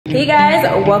Hey guys,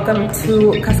 welcome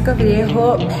to Casco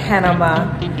Viejo,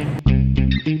 Panama.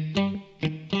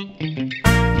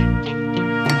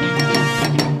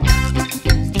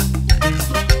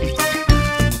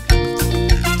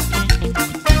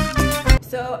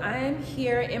 So I'm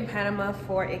here in Panama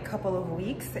for a couple of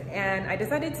weeks and I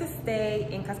decided to stay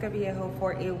in Casco Viejo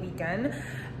for a weekend.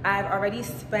 I've already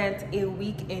spent a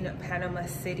week in Panama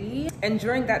City and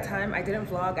during that time I didn't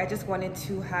vlog. I just wanted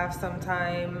to have some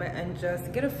time and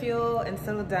just get a feel and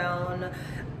settle down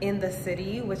in the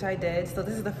city, which I did. So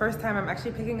this is the first time I'm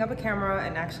actually picking up a camera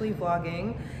and actually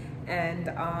vlogging.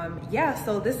 And yeah,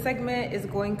 so this segment is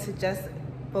going to just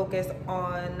focus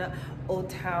on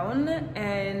Old Town,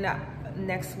 and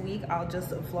next week I'll just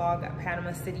vlog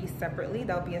Panama City separately.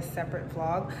 That'll be a separate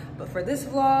vlog, but for this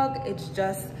vlog it's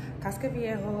just Casco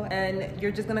Viejo and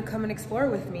you're just gonna come and explore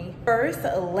with me. First,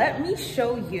 let me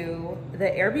show you the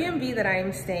Airbnb that I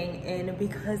am staying in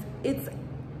because it's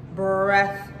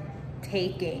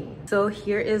breathtaking. So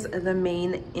here is the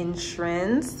main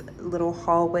entrance, little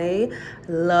hallway.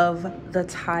 Love the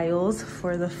tiles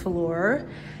for the floor.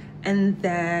 And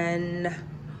then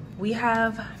we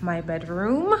have my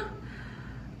bedroom.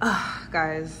 Oh,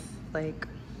 guys, like,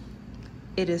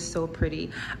 it is so pretty.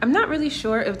 I'm not really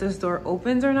sure if this door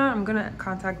opens or not. I'm gonna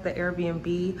contact the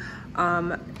Airbnb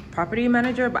property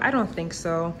manager, but I don't think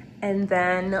so. And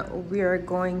then we're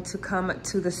going to come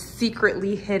to the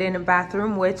secretly hidden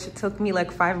bathroom, which took me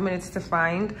like 5 minutes to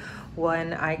find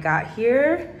when I got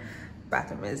here.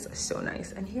 Bathroom is so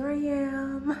nice. And here I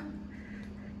am.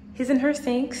 His and her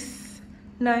sinks,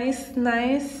 nice,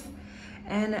 nice.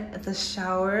 And the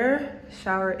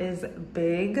shower is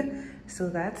big, so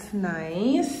that's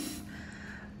nice.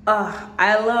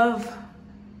 I love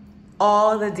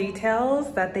all the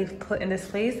details that they've put in this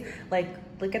place. Like,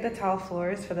 look at the tile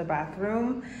floors for the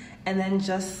bathroom, and then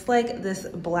just like this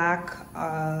black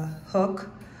hook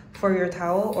for your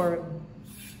towel, or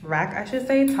rack, I should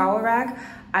say, towel rack.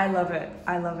 I love it,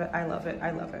 I love it, I love it,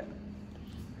 I love it.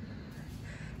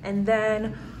 And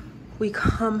then we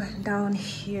come down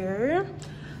here.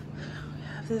 We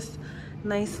have this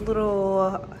nice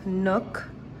little nook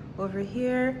over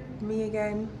here, me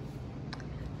again.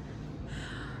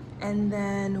 And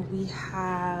then we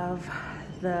have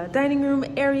the dining room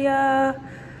area,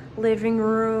 living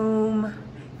room,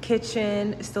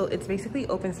 kitchen. So it's basically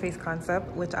open space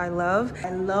concept, which I love. I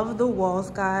love the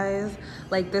walls, guys.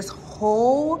 Like, this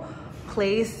whole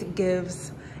place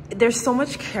gives, there's so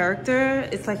much character.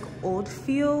 It's like old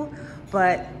feel,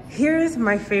 but here's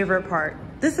my favorite part.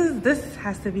 This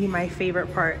has to be my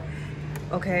favorite part.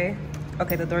 Okay,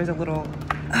 the door's a little,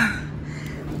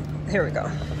 here we go.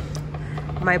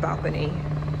 My balcony,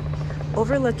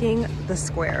 overlooking the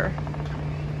square.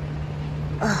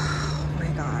 Oh my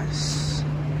gosh.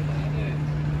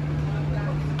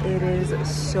 It is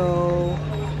so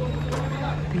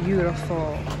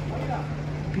beautiful,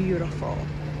 beautiful,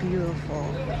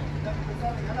 beautiful.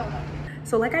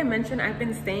 So like I mentioned, I've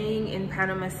been staying in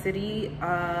Panama City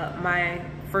my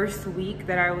first week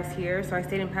that I was here. So I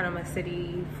stayed in Panama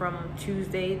City from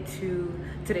Tuesday to,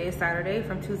 today is Saturday,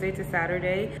 from Tuesday to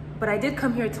Saturday. But I did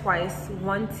come here twice,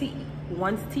 once to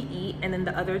eat, and then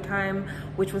the other time,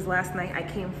 which was last night, I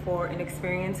came for an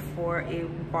experience for a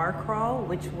bar crawl,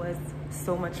 which was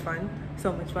so much fun,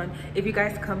 so much fun. If you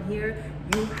guys come here,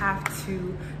 you have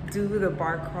to do the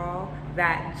bar crawl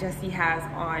that Jessie has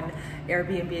on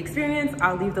Airbnb experience.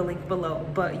 I'll leave the link below,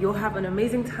 but you'll have an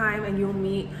amazing time and you'll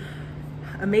meet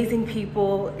amazing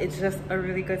people. It's just a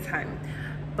really good time.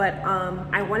 But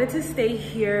I wanted to stay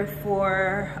here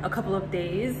for a couple of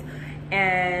days,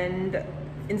 and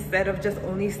instead of just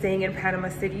only staying in Panama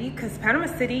City, because Panama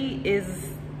City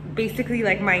is basically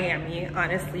like Miami,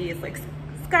 honestly. It's like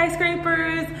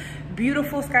skyscrapers,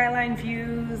 beautiful skyline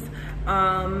views,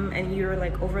 and you're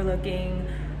like overlooking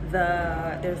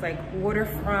there's like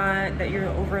waterfront that you're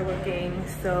overlooking.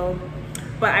 So,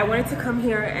 but I wanted to come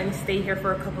here and stay here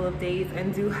for a couple of days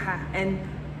and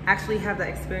actually have the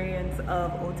experience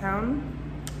of Old Town.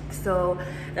 So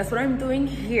that's what I'm doing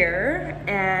here.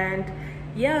 And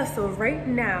yeah, so right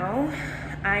now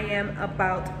I am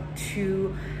about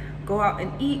to go out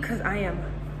and eat because I am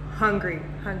hungry.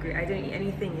 I didn't eat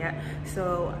anything yet.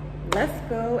 So let's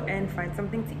go and find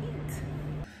something to eat.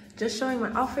 Just showing my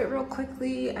outfit real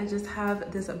quickly. I just have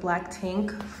this black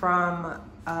tank from,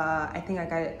 I think I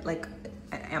got it like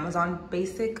Amazon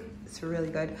Basic. It's really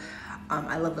good.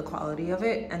 I love the quality of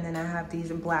it. And then I have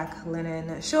these black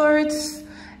linen shorts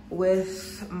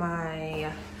with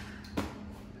my,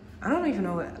 I don't even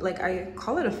know what, like, I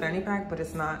call it a fanny pack, but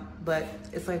it's not. But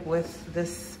it's like with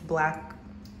this black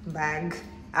bag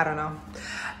I don't know.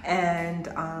 And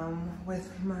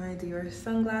with my Dior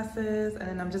sunglasses, and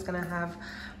then I'm just gonna have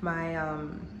my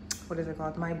what is it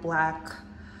called, my black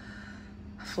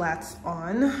flats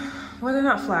on. Well, they're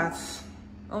not flats.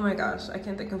 Oh my gosh, I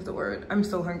can't think of the word. I'm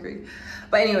so hungry.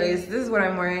 But anyways, this is what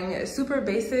I'm wearing. It's super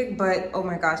basic, but oh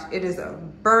my gosh, it is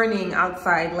burning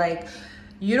outside. Like,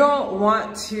 you don't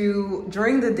want to,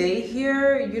 during the day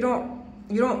here, you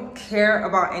don't care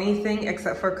about anything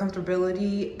except for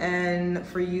comfortability and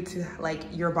for you to, like,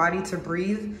 your body to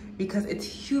breathe, because it's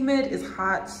humid, it's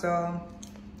hot. So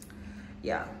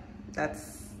yeah,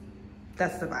 that's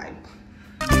the vibe.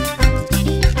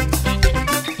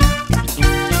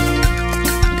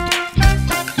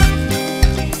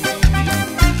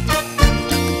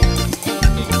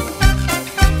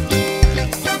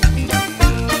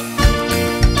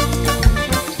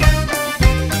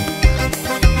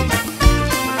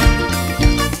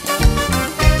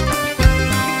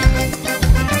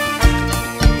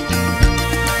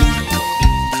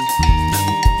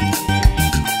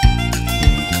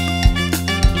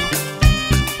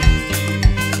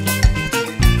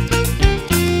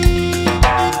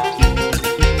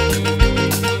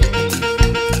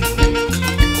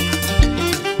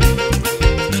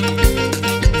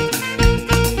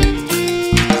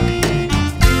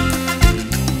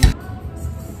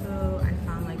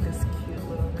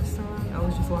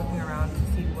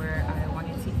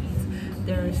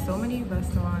 So many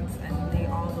restaurants and they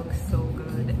all look so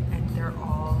good, and they're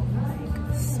all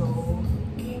like so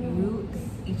cute.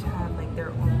 They each have like their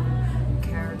own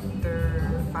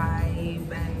character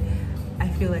vibe, and I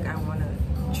feel like I want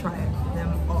to try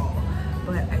them all.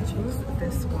 But I chose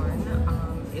this one.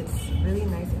 It's really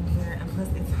nice in here, and plus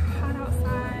it's hot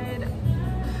outside.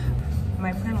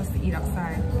 My plan was to eat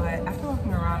outside, but after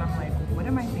walking around, I'm like, what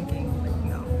am I thinking? Like,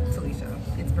 no, Talisha,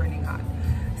 it's burning hot.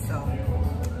 So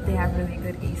they have really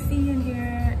good AC in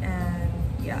here, and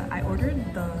yeah, I ordered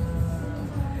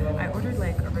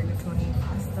like a rigatoni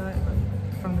pasta.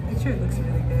 From the picture, it looks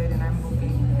really good, and I'm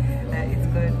hoping that it's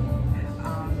good.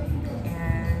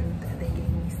 And they gave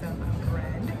me some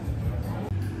bread.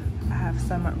 I have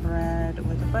some bread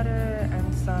with butter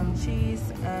and some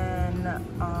cheese and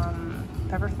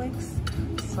pepper flakes.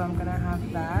 So I'm gonna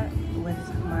have that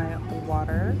with my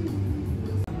water.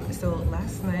 So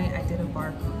last night I did a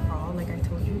bar crawl, like I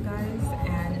told you guys,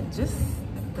 and just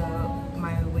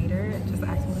my waiter just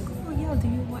asked me like, oh yeah, do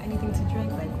you want anything to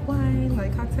drink, like wine,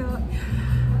 like cocktail?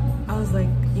 I was like,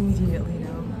 immediately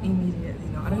no, immediately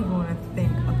no. I don't even want to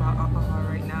think about alcohol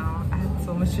right now. I had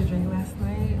so much to drink last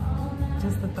night.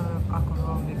 Just the thought of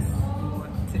alcohol makes me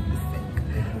want to be sick.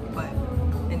 But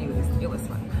anyways, it was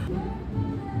fun.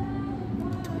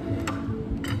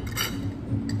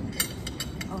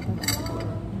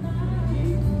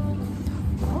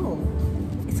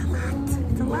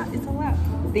 It's a lot.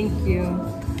 Thank you.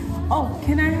 Oh,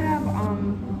 can I have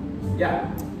yeah,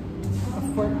 a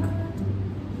fork?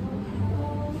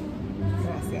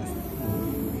 Yes.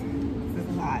 This is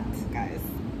a lot, guys.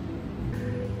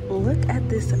 Look at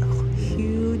this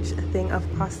huge thing of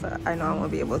pasta. I know I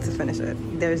won't be able to finish it.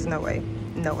 There's no way.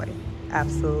 No way.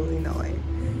 Absolutely no way.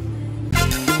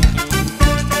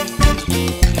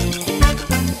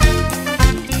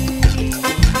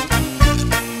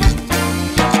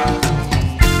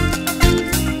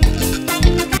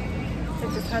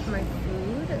 My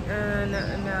food, and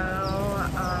now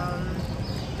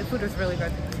the food was really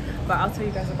good, but I'll tell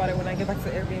you guys about it when I get back to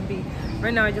Airbnb.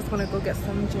 Right now I just want to go get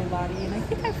some gelati, and I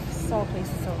think I saw a place,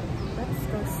 so let's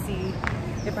go see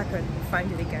if I could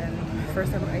find it again.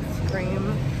 First some ice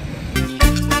cream.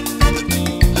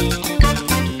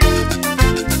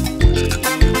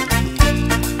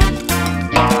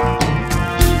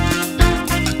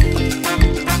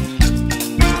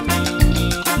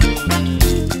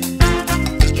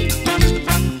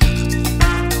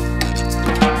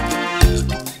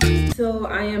 So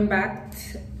I am back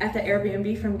at the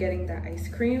Airbnb from getting that ice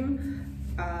cream.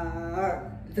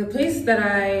 The place that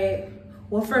I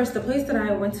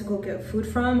went to go get food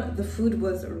from, the food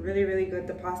was really, really good.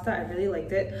 The pasta, I really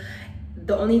liked it.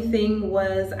 The only thing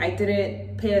was I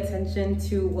didn't pay attention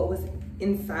to what was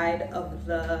inside of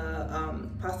the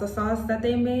pasta sauce that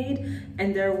they made,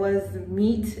 and there was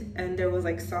meat and there was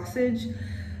like sausage.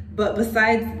 But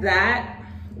besides that,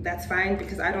 that's fine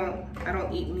because I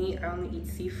don't eat meat. I only eat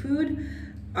seafood.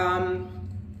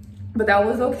 But that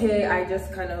was okay. I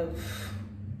just kind of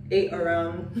ate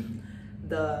around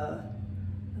the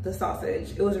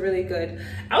sausage. It was really good.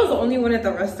 I was the only one at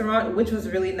the restaurant, which was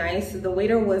really nice. The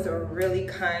waiter was really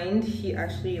kind. He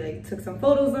actually like took some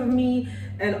photos of me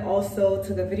and also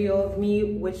took a video of me,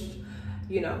 which,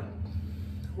 you know,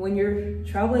 when you're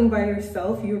traveling by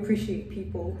yourself, you appreciate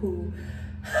people who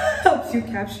helps you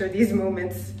capture these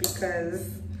moments because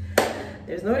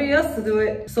there's nobody else to do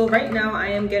it. So right now I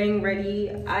am getting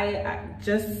ready. I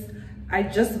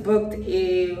just booked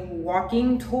a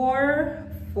walking tour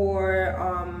for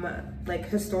like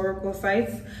historical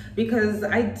sites because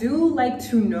I do like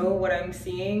to know what I'm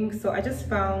seeing. So I just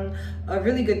found a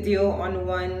really good deal on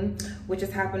one which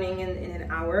is happening in an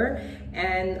hour,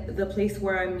 and the place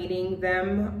where I'm meeting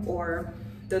them or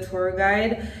the tour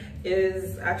guide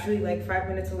is actually like 5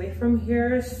 minutes away from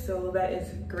here, so that is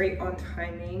great on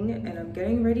timing. And I'm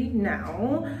getting ready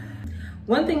now.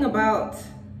 One thing about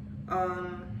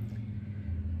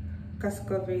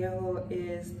Casco Viejo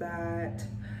is that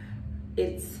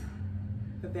it's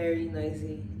very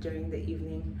noisy during the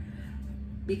evening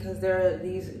because there are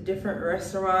these different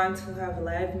restaurants who have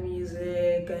live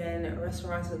music and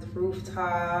restaurants with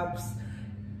rooftops,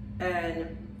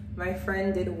 and my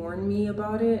friend did warn me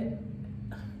about it.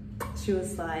 She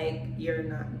was like, you're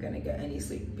not gonna get any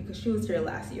sleep, because she was here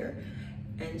last year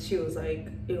and she was like,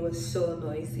 it was so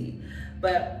noisy.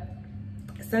 But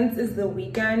since it's the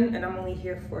weekend and I'm only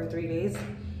here for 3 days,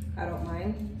 I don't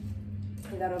mind.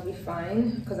 That'll be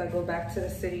fine because I go back to the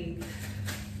city.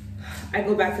 I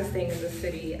go back to staying in the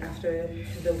city after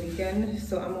the weekend,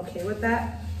 so I'm okay with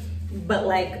that. But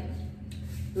like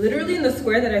literally in the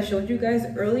square that I showed you guys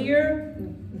earlier,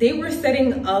 they were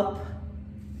setting up,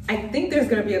 I think there's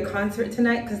gonna be a concert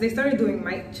tonight because they started doing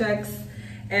mic checks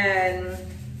and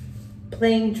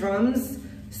playing drums.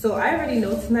 So I already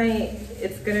know tonight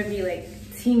it's gonna be like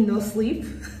team no sleep,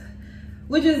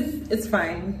 which is, it's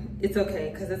fine. It's okay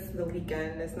because it's the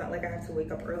weekend. It's not like I have to wake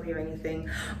up early or anything.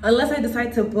 Unless I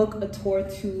decide to book a tour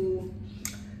to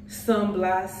San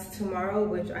Blas tomorrow,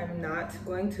 which I'm not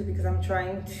going to because I'm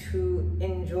trying to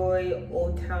enjoy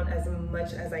Old Town as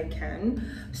much as I can.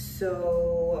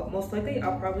 So most likely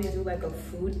I'll probably do like a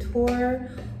food tour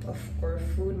or a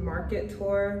food market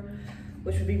tour,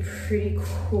 which would be pretty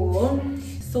cool.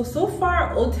 So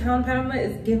far Old Town Panama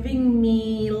is giving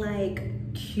me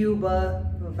like Cuba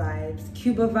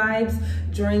vibes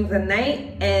during the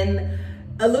night and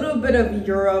a little bit of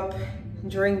Europe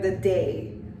during the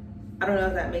day. I don't know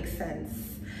if that makes sense,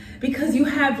 because you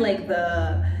have like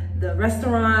the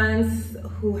restaurants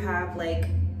who have like,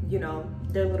 you know,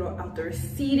 their little outdoor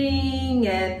seating,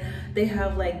 and they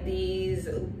have like these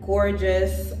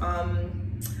gorgeous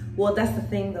well, that's the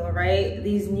thing though, right?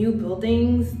 These new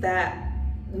buildings that,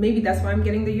 maybe that's why I'm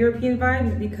getting the European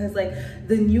vibes, because like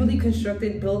the newly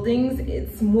constructed buildings,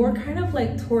 it's more kind of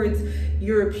like towards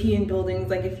European buildings.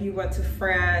 Like if you went to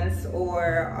France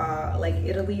or like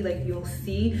Italy, like you'll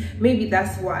see, maybe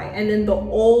that's why. And then the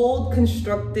old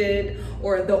constructed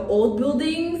or the old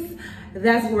buildings,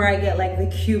 that's where I get like the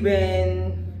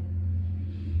Cuban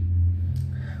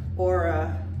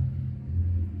or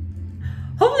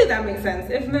hopefully that makes sense.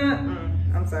 If not,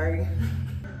 I'm sorry.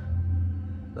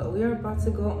 But we are about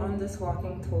to go on this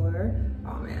walking tour.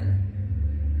 Oh man.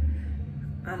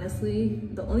 Honestly,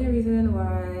 the only reason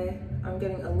why I'm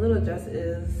getting a little dressed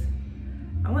is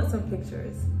I want some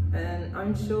pictures. And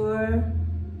I'm sure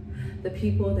the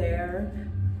people there,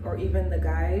 or even the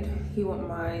guide, he won't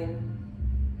mind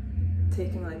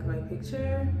taking like my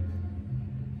picture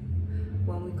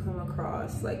when we come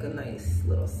across like a nice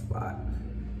little spot.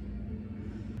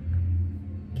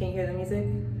 Can you hear the music?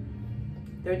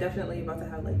 They're definitely about to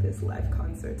have like this live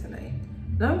concert tonight.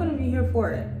 And I'm gonna be here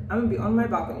for it. I'm gonna be on my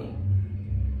balcony,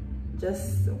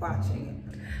 just watching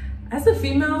it. As a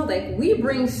female, like we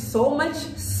bring so much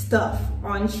stuff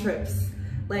on trips.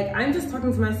 Like I'm just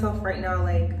talking to myself right now,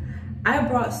 like I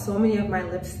brought so many of my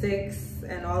lipsticks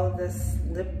and all of this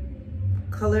lip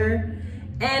color,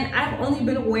 and I've only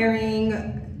been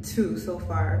wearing 2 so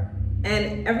far.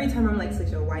 And every time I'm like,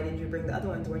 Slisha, why did you bring the other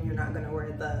ones when you're not gonna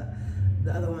wear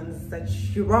the other ones that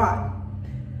you brought?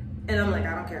 And I'm like,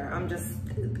 I don't care. I'm just,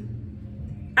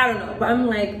 I don't know. But I'm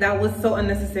like, that was so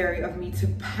unnecessary of me to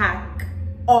pack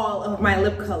all of my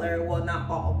lip color. Well, not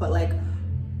all, but like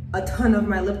a ton of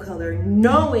my lip color,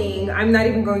 knowing I'm not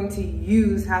even going to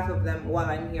use half of them while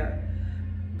I'm here.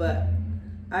 But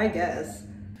I guess.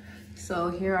 So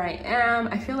here I am.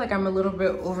 I feel like I'm a little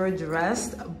bit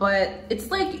overdressed, but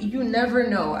it's like, you never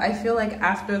know. I feel like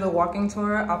after the walking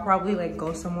tour, I'll probably like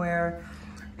go somewhere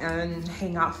and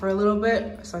hang out for a little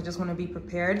bit. So I just want to be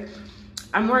prepared.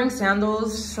 I'm wearing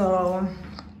sandals, so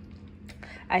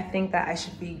I think that I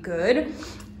should be good.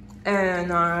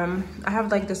 And I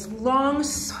have like this long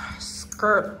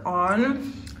skirt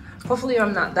on. Hopefully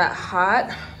I'm not that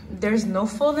hot. There's no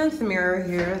full length mirror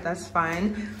here, that's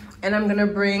fine. And I'm gonna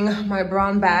bring my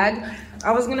brown bag.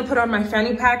 I was gonna put on my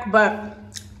fanny pack, but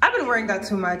I've been wearing that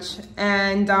too much,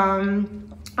 and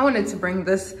I wanted to bring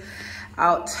this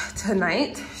out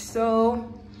tonight.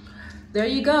 So there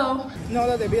you go. Know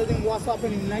that the building was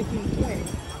opened in 1920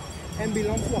 and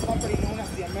belongs to a company known as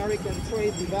the American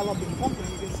Trade Developing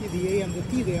Company. You can see the A and the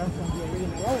T there from the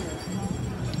original owner.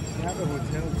 They have a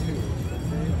hotel too.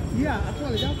 Yeah,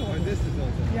 actually that's Or this is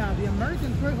also. yeah, the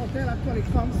American Trade Hotel actually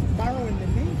comes borrowing the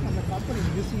name from the company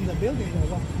using the building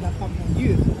that company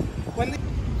used. When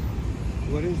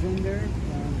What is in there?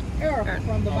 air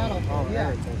from the bottle. Yeah.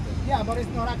 Air, okay. Yeah, but it's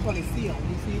not actually sealed.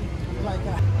 You see, it's like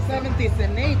 70s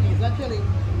and 80s. Actually,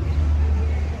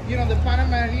 you know, the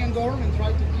Panamanian government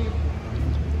tried to keep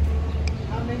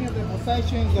how many of the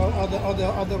possessions or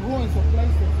the ruins of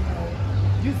places, you know,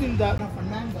 using that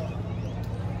Fernando.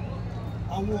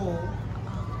 A wall.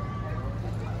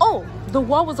 Oh, the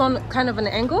wall was on kind of an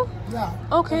angle? Yeah.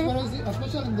 Okay.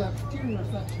 Especially in the exterior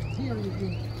section. Here you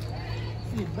can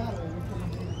see it better.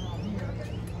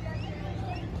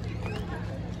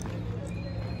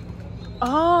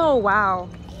 Oh, wow.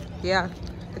 Yeah.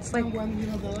 It's like... when, you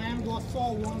know, the land was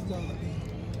sold, once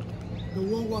the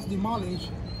wall was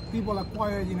demolished, people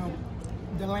acquired, you know,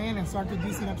 the land and started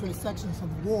using actually sections of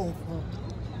the wall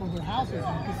for their houses.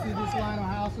 And you can see this line of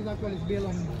houses actually is built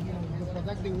on, you know, the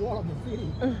protective wall of the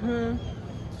city. Mm-hmm.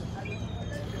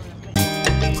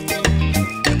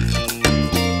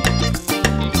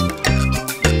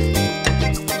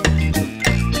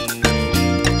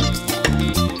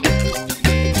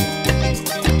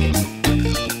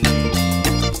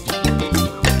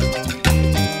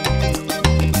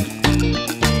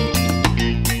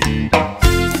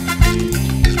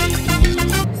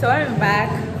 So I'm back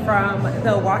from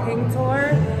the walking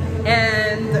tour,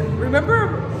 and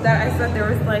remember that I said there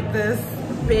was like this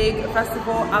big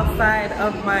festival outside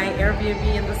of my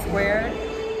Airbnb in the square?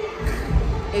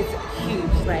 It's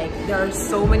huge. Like, there are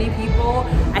so many people.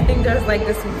 I think there's like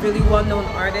this really well-known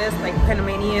artist, like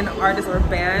Panamanian artist or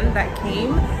band that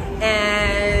came,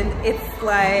 and it's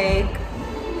like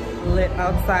lit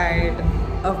outside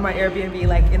of my Airbnb,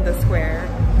 like in the square.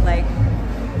 Like,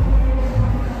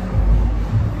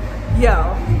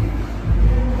 yo,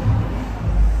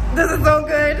 this is so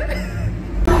good.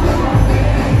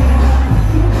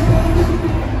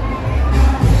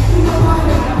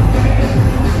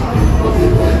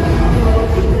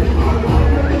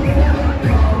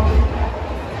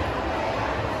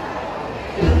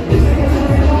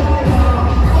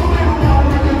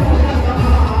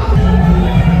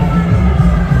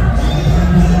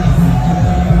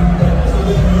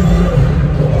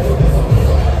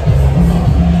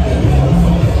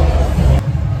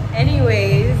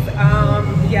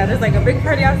 Yeah, there's like a big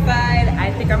party outside.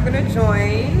 I think I'm gonna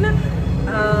join,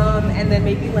 and then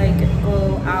maybe like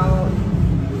go out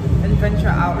and venture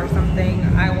out or something.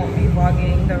 I won't be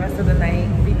vlogging the rest of the night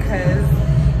because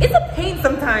it's a pain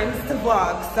sometimes to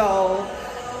vlog. So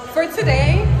for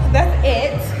today, that's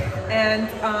it. And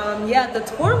yeah, the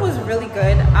tour was really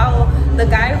good. The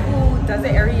guy who does the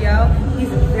area, he's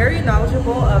very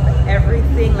knowledgeable of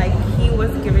everything. Like, he was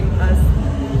giving us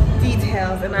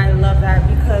details, and I love that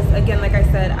because, again, like I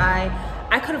said,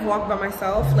 I could have walked by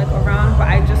myself like around, but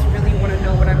I just really want to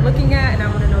know what I'm looking at, and I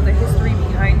want to know the history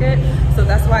behind it. So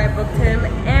that's why I booked him,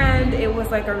 and it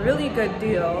was like a really good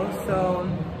deal. So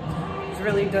it's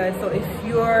really good. So if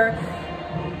you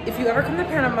ever come to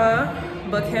Panama,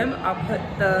 book him. I'll put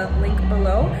the link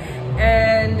below.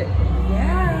 And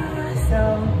yeah,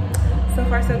 so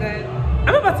far so good.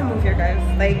 I'm about to move here, guys.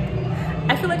 Like,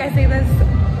 I feel like I say this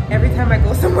every time I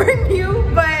go somewhere new,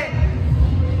 but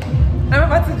I'm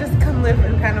about to just come live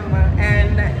in Panama,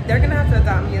 and they're gonna have to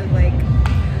adopt me as like,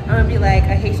 I'm gonna be like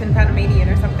a Haitian Panamanian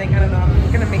or something. I don't know,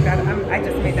 I'm gonna make that, I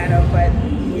just made that up, but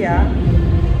yeah.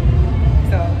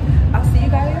 So I'll see you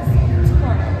guys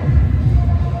tomorrow.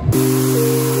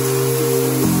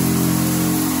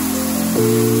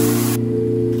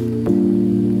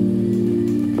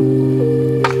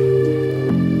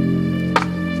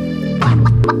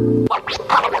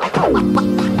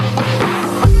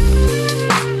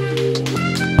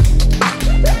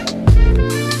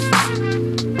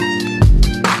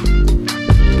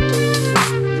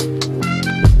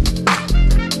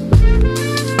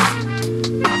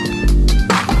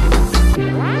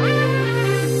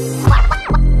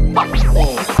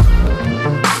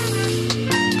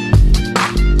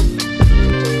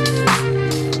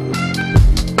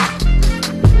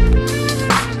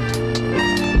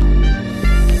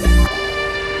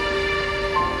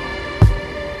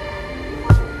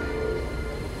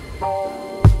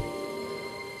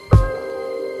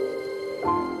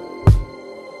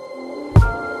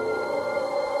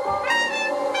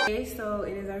 So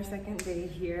it is our second day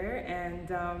here,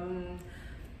 and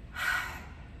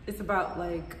it's about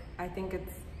like, I think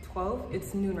it's 12.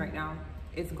 It's noon right now.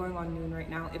 It's going on noon right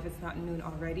now, if it's not noon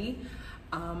already.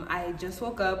 I just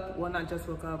woke up. Well, not just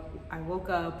woke up. I woke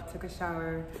up, took a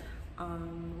shower,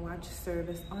 watched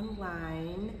service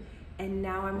online, and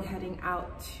now I'm heading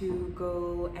out to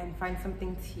go and find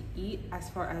something to eat as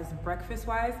far as breakfast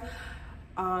wise.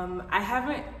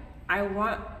 I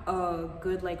want a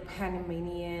good like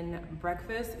Panamanian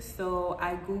breakfast, so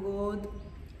I googled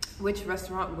which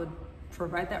restaurant would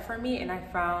provide that for me, and I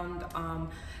found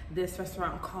this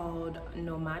restaurant called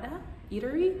Nomada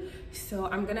Eatery. So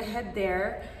I'm gonna head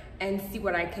there and see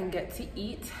what I can get to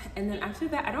eat, and then after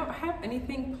that I don't have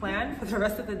anything planned for the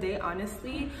rest of the day,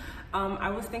 honestly. I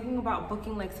was thinking about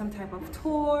booking like some type of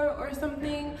tour or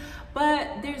something,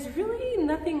 but there's really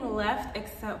nothing left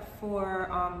except for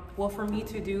well, for me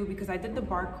to do, because I did the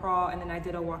bar crawl and then I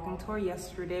did a walking tour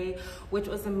yesterday, which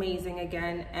was amazing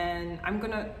again, and I'm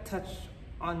gonna touch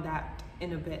on that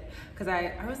in a bit, because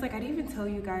I was like, I didn't even tell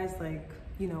you guys like,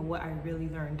 you know, what I really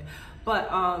learned. But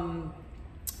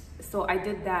so I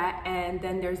did that, and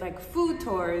then there's like food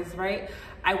tours, right?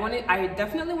 I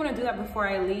definitely want to do that before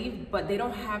I leave, but they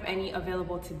don't have any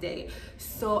available today,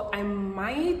 so I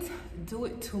might do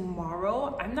it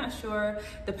tomorrow. I'm not sure,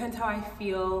 depends how I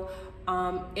feel.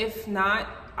 If not,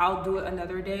 I'll do it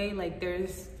another day. Like,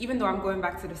 there's, even though I'm going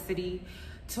back to the city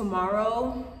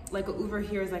tomorrow, like an Uber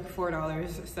here is like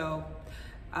 $4, so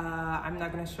I'm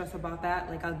not gonna stress about that.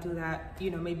 Like, I'll do that, you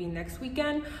know, maybe next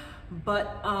weekend,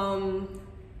 but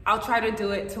I'll try to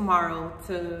do it tomorrow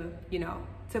to, you know,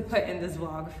 to put in this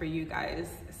vlog for you guys,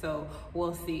 so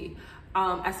we'll see.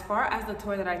 As far as the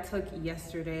tour that I took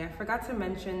yesterday, I forgot to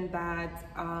mention that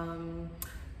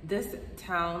this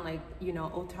town, like, you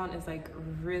know, Old Town is like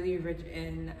really rich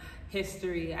in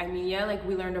history. I mean, yeah, like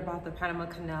we learned about the Panama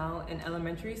Canal in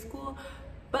elementary school,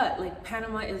 but like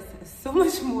Panama is so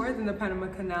much more than the Panama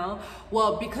Canal.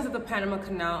 Well, because of the Panama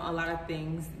Canal, a lot of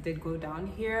things did go down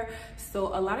here.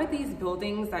 So a lot of these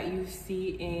buildings that you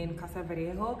see in Casco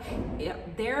Viejo,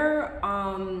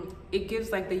 it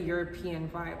gives like the European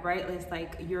vibe, right? It's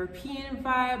like European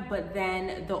vibe, but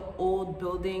then the old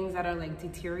buildings that are like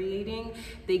deteriorating,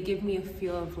 they give me a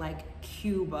feel of like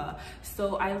Cuba.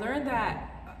 So I learned that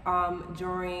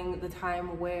during the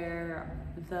time where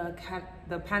the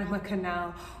Panama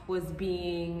Canal was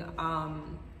being,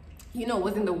 you know,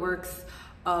 was in the works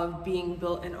of being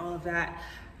built and all of that.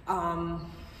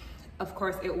 Of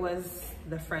course, it was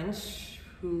the French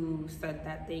who said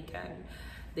that they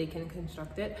can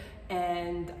construct it,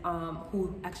 and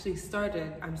who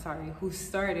started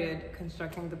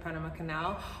constructing the Panama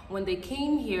Canal. When they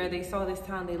came here, they saw this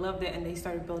town, they loved it, and they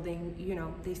started building, you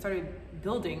know,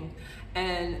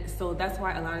 and so that's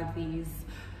why a lot of these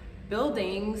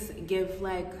buildings give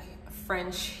like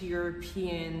French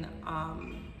European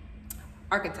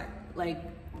architect. Like,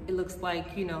 it looks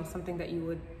like, you know, something that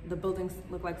the buildings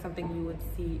look like something you would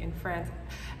see in France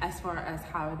as far as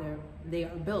how they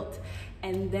are built.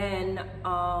 And then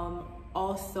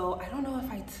also, I don't know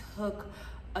if I took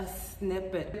a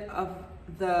snippet of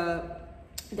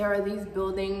there are these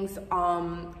buildings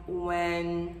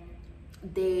when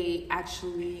they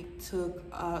actually took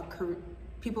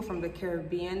people from the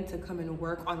Caribbean to come and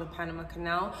work on the Panama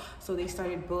Canal. So they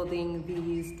started building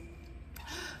these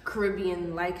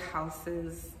Caribbean-like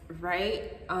houses,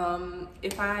 right?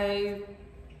 If I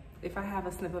have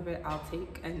a snip of it, I'll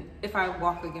take, and if I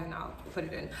walk again, I'll put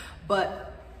it in.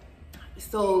 But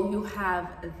so you have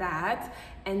that,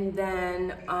 and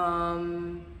then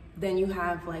you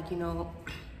have, like, you know,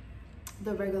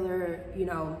 the regular, you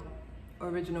know,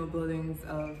 original buildings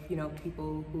of, you know,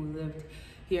 people who lived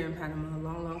here in Panama a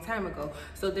long time ago.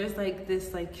 So there's like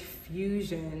this like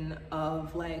fusion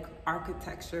of like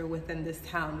architecture within this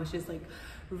town, which is like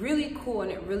really cool,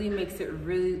 and it really makes it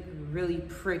really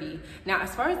pretty. Now,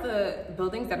 as far as the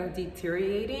buildings that are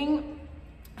deteriorating,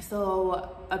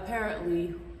 so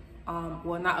apparently,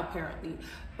 well, not apparently,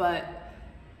 but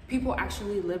people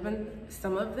actually live in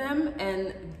some of them,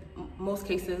 and most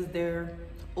cases they're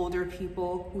older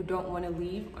people who don't want to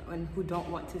leave and who don't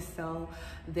want to sell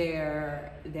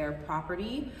their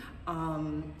property,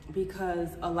 because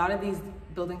a lot of these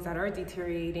buildings that are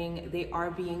deteriorating, they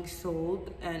are being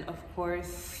sold, and of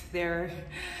course they're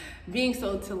being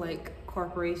sold to like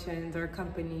corporations or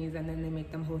companies, and then they make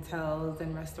them hotels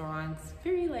and restaurants,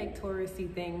 very like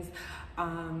touristy things.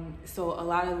 So a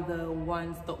lot of the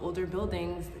older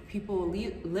buildings, people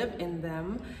live in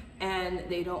them, and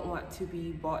they don't want to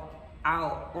be bought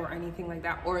out or anything like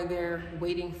that, or they're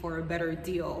waiting for a better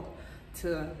deal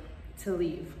to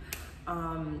leave.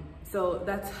 So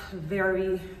that's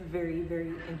very, very,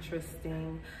 very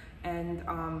interesting. And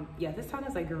yeah, this town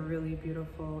is like really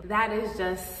beautiful. That is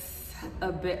just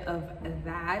a bit of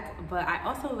that, but I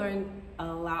also learned a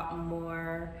lot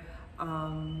more.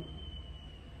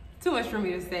 Too much for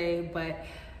me to say, but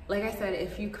like I said,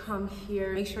 if you come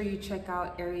here, make sure you check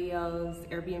out Ariel's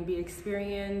Airbnb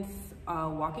experience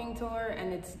walking tour,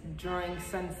 and it's during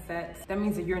sunset. That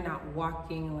means that you're not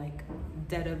walking like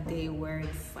dead of day where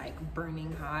it's like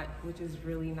burning hot, which is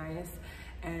really nice.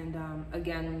 And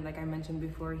again, like I mentioned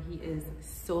before, he is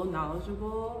so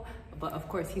knowledgeable, but of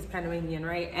course he's Panamanian,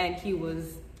 right? And he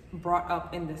was brought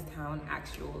up in this town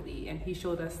actually, and he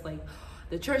showed us like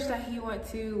the church that he went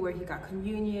to, where he got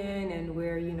communion, and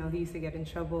where, you know, he used to get in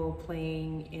trouble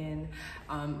playing in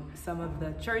some of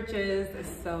the churches.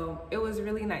 So it was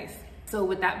really nice. So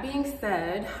with that being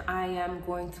said, I am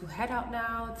going to head out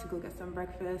now to go get some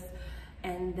breakfast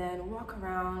and then walk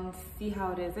around, see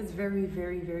how it is. It's very,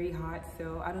 very, very hot,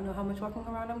 so I don't know how much walking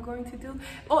around I'm going to do.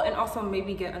 Oh, and also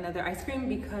maybe get another ice cream,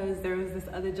 because there was this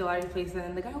other gelato place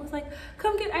and the guy was like,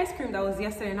 come get ice cream. That was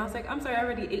yesterday, and I was like, I'm sorry, I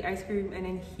already ate ice cream. And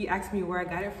then he asked me where I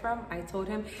got it from. I told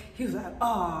him. He was like,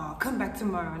 oh, come back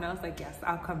tomorrow. And I was like, yes,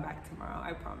 I'll come back tomorrow,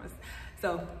 I promise.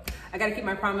 So I gotta keep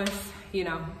my promise, you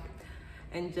know,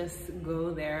 and just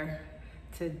go there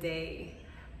today.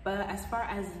 But as far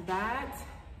as that,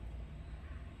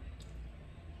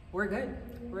 we're good.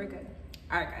 We're good.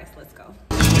 All right, guys, let's go.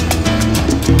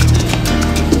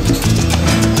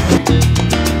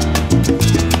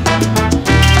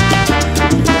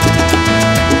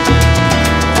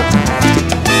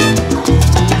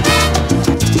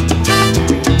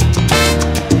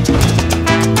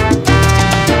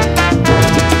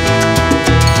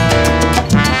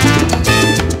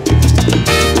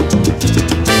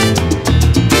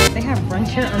 They have brunch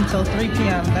here until 3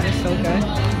 p.m. That is so good.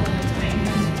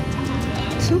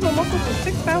 2 momos for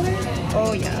 $6?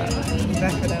 Oh yeah,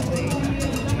 definitely.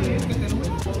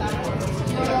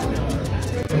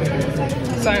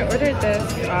 So I ordered this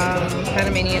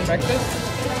Panamanian breakfast,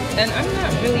 and I'm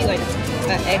not really like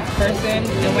an egg person,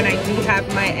 and when I do have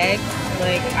my eggs,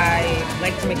 like I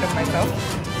like to make them myself,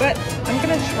 but I'm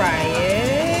gonna try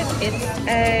it. It's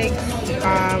eggs,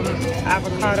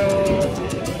 avocado,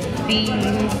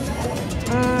 beans.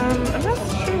 I'm not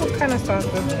sure what kind of sauce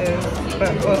this is,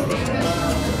 but we'll see.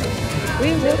 We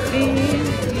will see.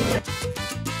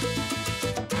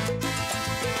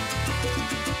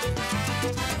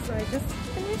 So I just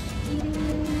finished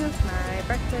eating my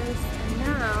breakfast, and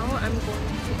now I'm going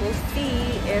to go see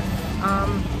if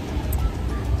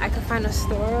I could find a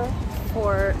store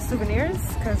for souvenirs,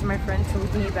 because my friend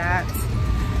told me that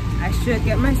I should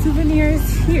get my souvenirs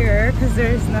here because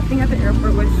there's nothing at the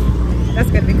airport, which that's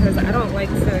good because I don't like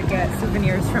to get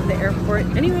souvenirs from the airport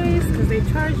anyways because they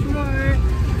charge more.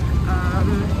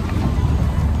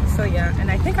 So yeah, and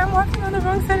I think I'm walking on the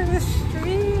wrong side of the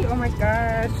street. Oh my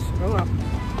gosh. Oh well.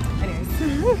 Anyways.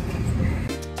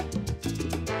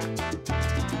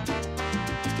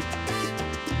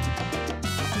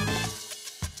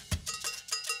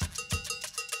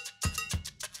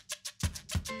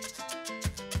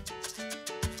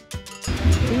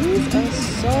 These are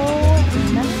so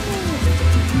nice.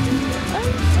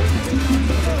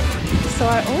 So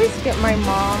I always get my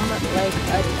mom like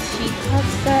a teacup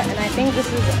set, and I think this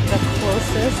is the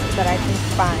closest that I can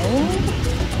find.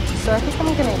 So I think I'm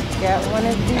gonna get one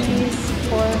of these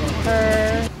for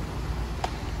her.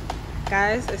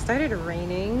 Guys, it started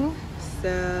raining,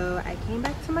 so I came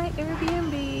back to my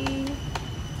Airbnb.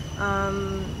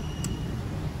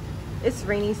 It's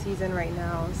rainy season right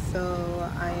now, so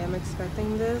I am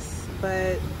expecting this,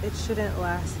 but it shouldn't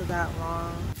last that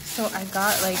long. So I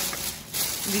got like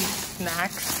these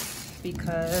snacks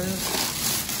because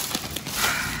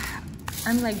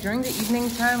I'm like during the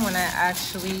evening time when I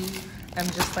actually am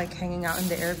just like hanging out in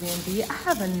the Airbnb, I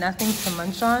have nothing to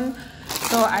munch on.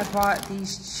 So I bought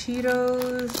these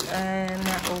Cheetos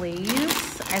and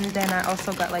Lay's, and then I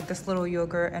also got like this little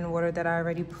yogurt and water that I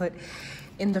already put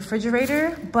in the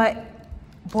refrigerator. But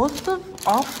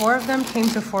all four of them came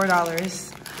to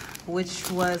 $4,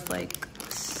 which was like,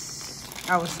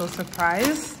 I was so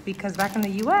surprised because back in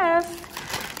the US,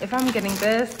 if I'm getting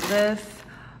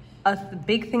a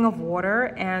big thing of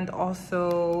water and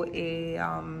also a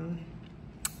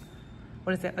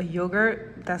what is it, a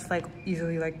yogurt, that's like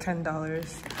easily like $10.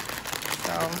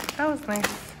 So that was nice.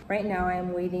 Right now I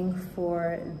am waiting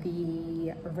for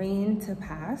the rain to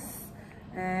pass,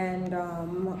 and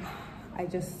I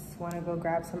just want to go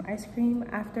grab some ice cream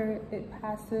after it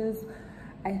passes.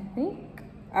 I think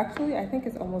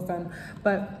it's almost done,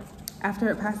 but after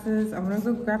it passes, I'm gonna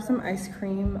go grab some ice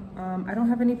cream. I don't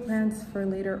have any plans for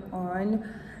later on.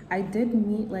 I did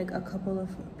meet like a couple of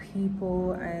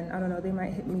people, and I don't know, they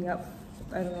might hit me up,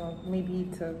 I don't know, maybe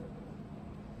to,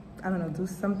 I don't know, do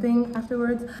something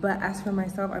afterwards. But as for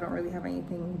myself, I don't really have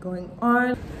anything going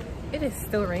on. It is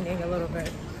still raining a little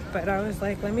bit, but I was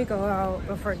like, let me go out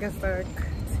before it gets dark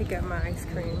to get my ice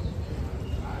cream.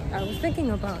 I was thinking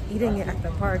about eating it at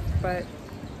the park, but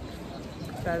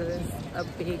that is a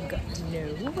big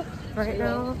no right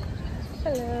now.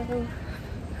 Hello.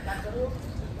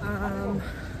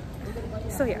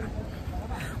 So yeah,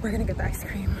 we're gonna get the ice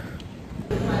cream.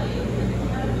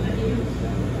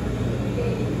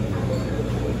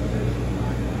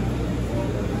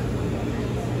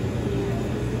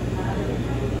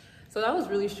 So that was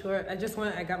really short. I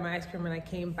got my ice cream and I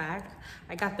came back.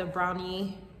 I got the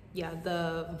brownie, yeah,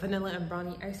 the vanilla and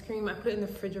brownie ice cream. I put it in the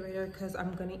refrigerator because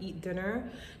I'm gonna eat dinner.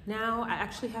 Now I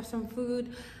actually have some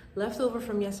food left over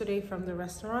from yesterday from the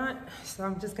restaurant, so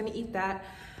I'm just gonna eat that.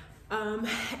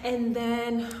 And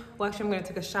then, well, actually I'm gonna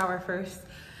take a shower first,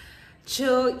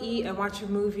 chill, eat, and watch a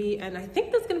movie. And I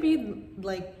think that's gonna be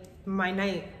like my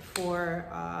night for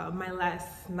my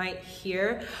last night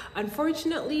here.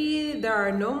 Unfortunately, there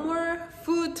are no more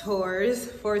food tours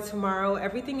for tomorrow.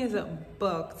 Everything is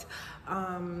booked.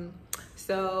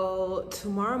 So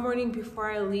tomorrow morning before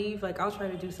I leave, like I'll try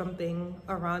to do something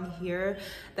around here.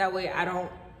 That way I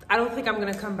don't think I'm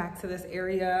gonna come back to this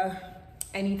area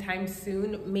anytime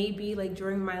soon. Maybe like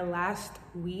during my last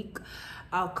week,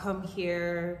 I'll come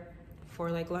here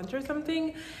for like lunch or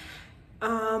something.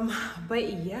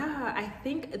 But yeah, I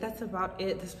think that's about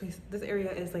it. This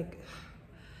area is like,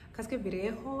 Casco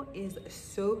Viejo is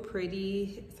so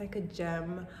pretty. It's like a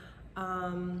gem.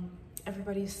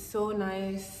 Everybody's so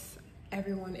nice.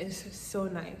 Everyone is so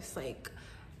nice. Like,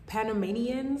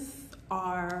 Panamanians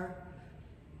are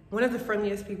one of the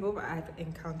friendliest people I've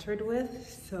encountered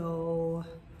with. So,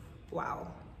 wow.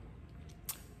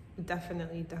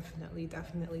 Definitely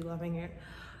loving it.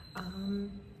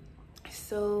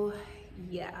 So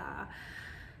yeah,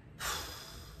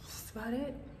 that's about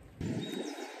it.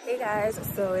 Hey guys,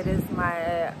 so it is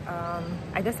my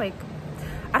I guess like,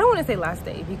 I don't want to say last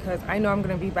day, because I know I'm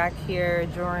gonna be back here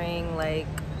during like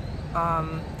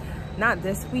not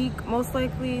this week, most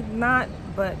likely not,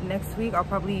 but next week I'll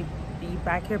probably be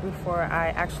back here before I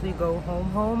actually go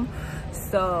home.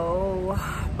 So,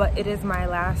 but it is my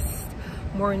last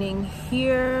morning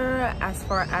here as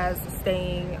far as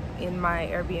staying in my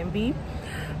Airbnb.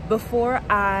 Before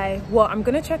I'm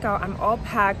gonna check out. I'm all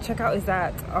packed. Checkout is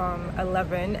at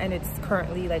 11 and it's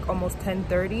currently like almost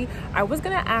 10:30. I was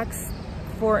gonna ask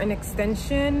for an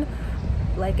extension,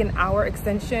 like an hour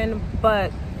extension,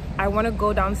 but I want to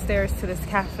go downstairs to this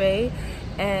cafe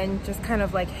and just kind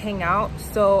of like hang out.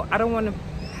 So I don't want to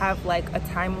have like a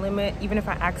time limit, even if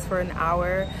I ask for an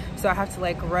hour. So I have to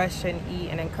like rush and eat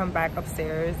and then come back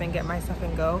upstairs and get my stuff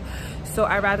and go. So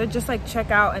I rather just like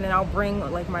check out and then I'll bring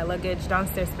like my luggage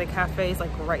downstairs to the cafe. It's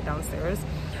like right downstairs.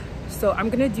 So I'm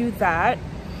gonna do that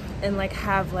and like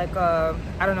have like a,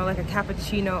 I don't know, like a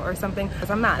cappuccino or something,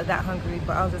 because I'm not that hungry,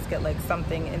 but I'll just get like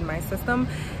something in my system.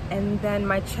 And then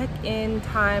my check-in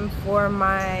time for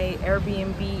my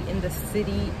Airbnb in the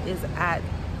city is at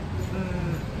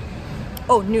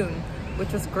noon,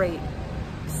 which was great.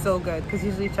 So good, because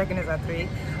usually check-in is at 3,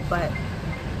 but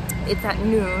it's at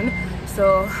noon,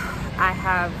 so I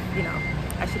have, you know,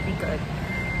 I should be good.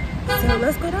 So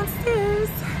let's go downstairs.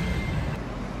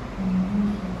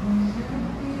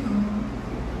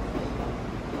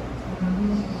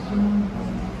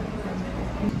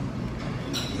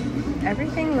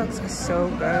 Everything looks so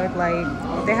good.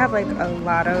 Like, they have like a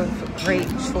lot of great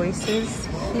choices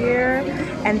here.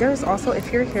 And there's also,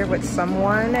 if you're here with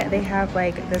someone, they have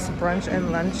like this brunch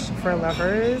and lunch for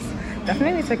lovers.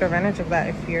 Definitely take advantage of that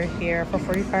if you're here for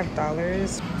 $45.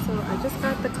 So I just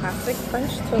got the classic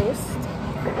French toast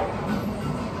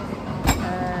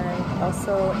and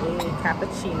also a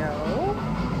cappuccino.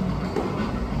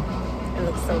 It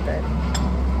looks so good.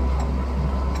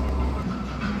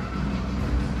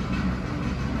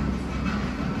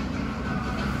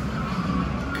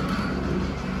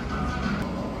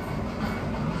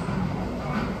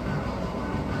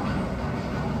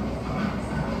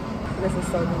 This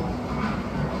is so good.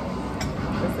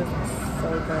 This is so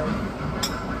good.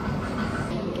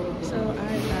 So I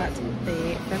got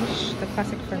the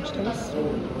classic French toast.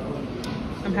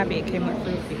 I'm happy it came with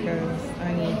fruit because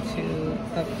I need to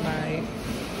up my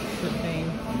fruit thing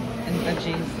and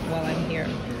veggies while I'm here.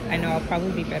 I know I'll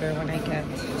probably be better when I get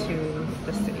to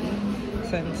the city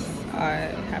since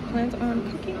I have plans on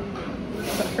cooking.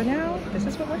 But for now, this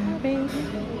is what we're having.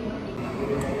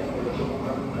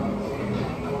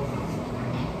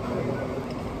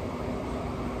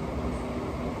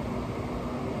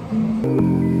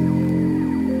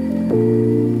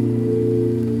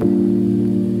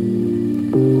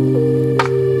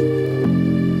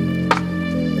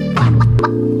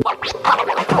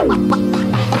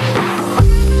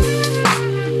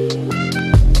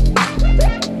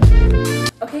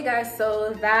 Okay guys,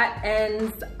 so that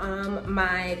ends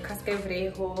my Casco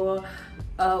Viejo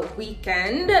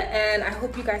weekend, and I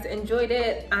hope you guys enjoyed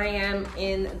it. I am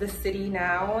in the city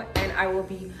now, and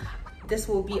this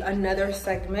will be another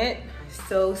segment,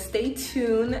 so stay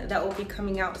tuned. That will be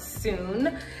coming out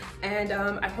soon, and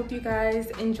I hope you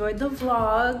guys enjoyed the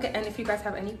vlog, and if you guys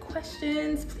have any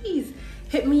questions, please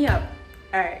hit me up.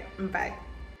 All right, bye.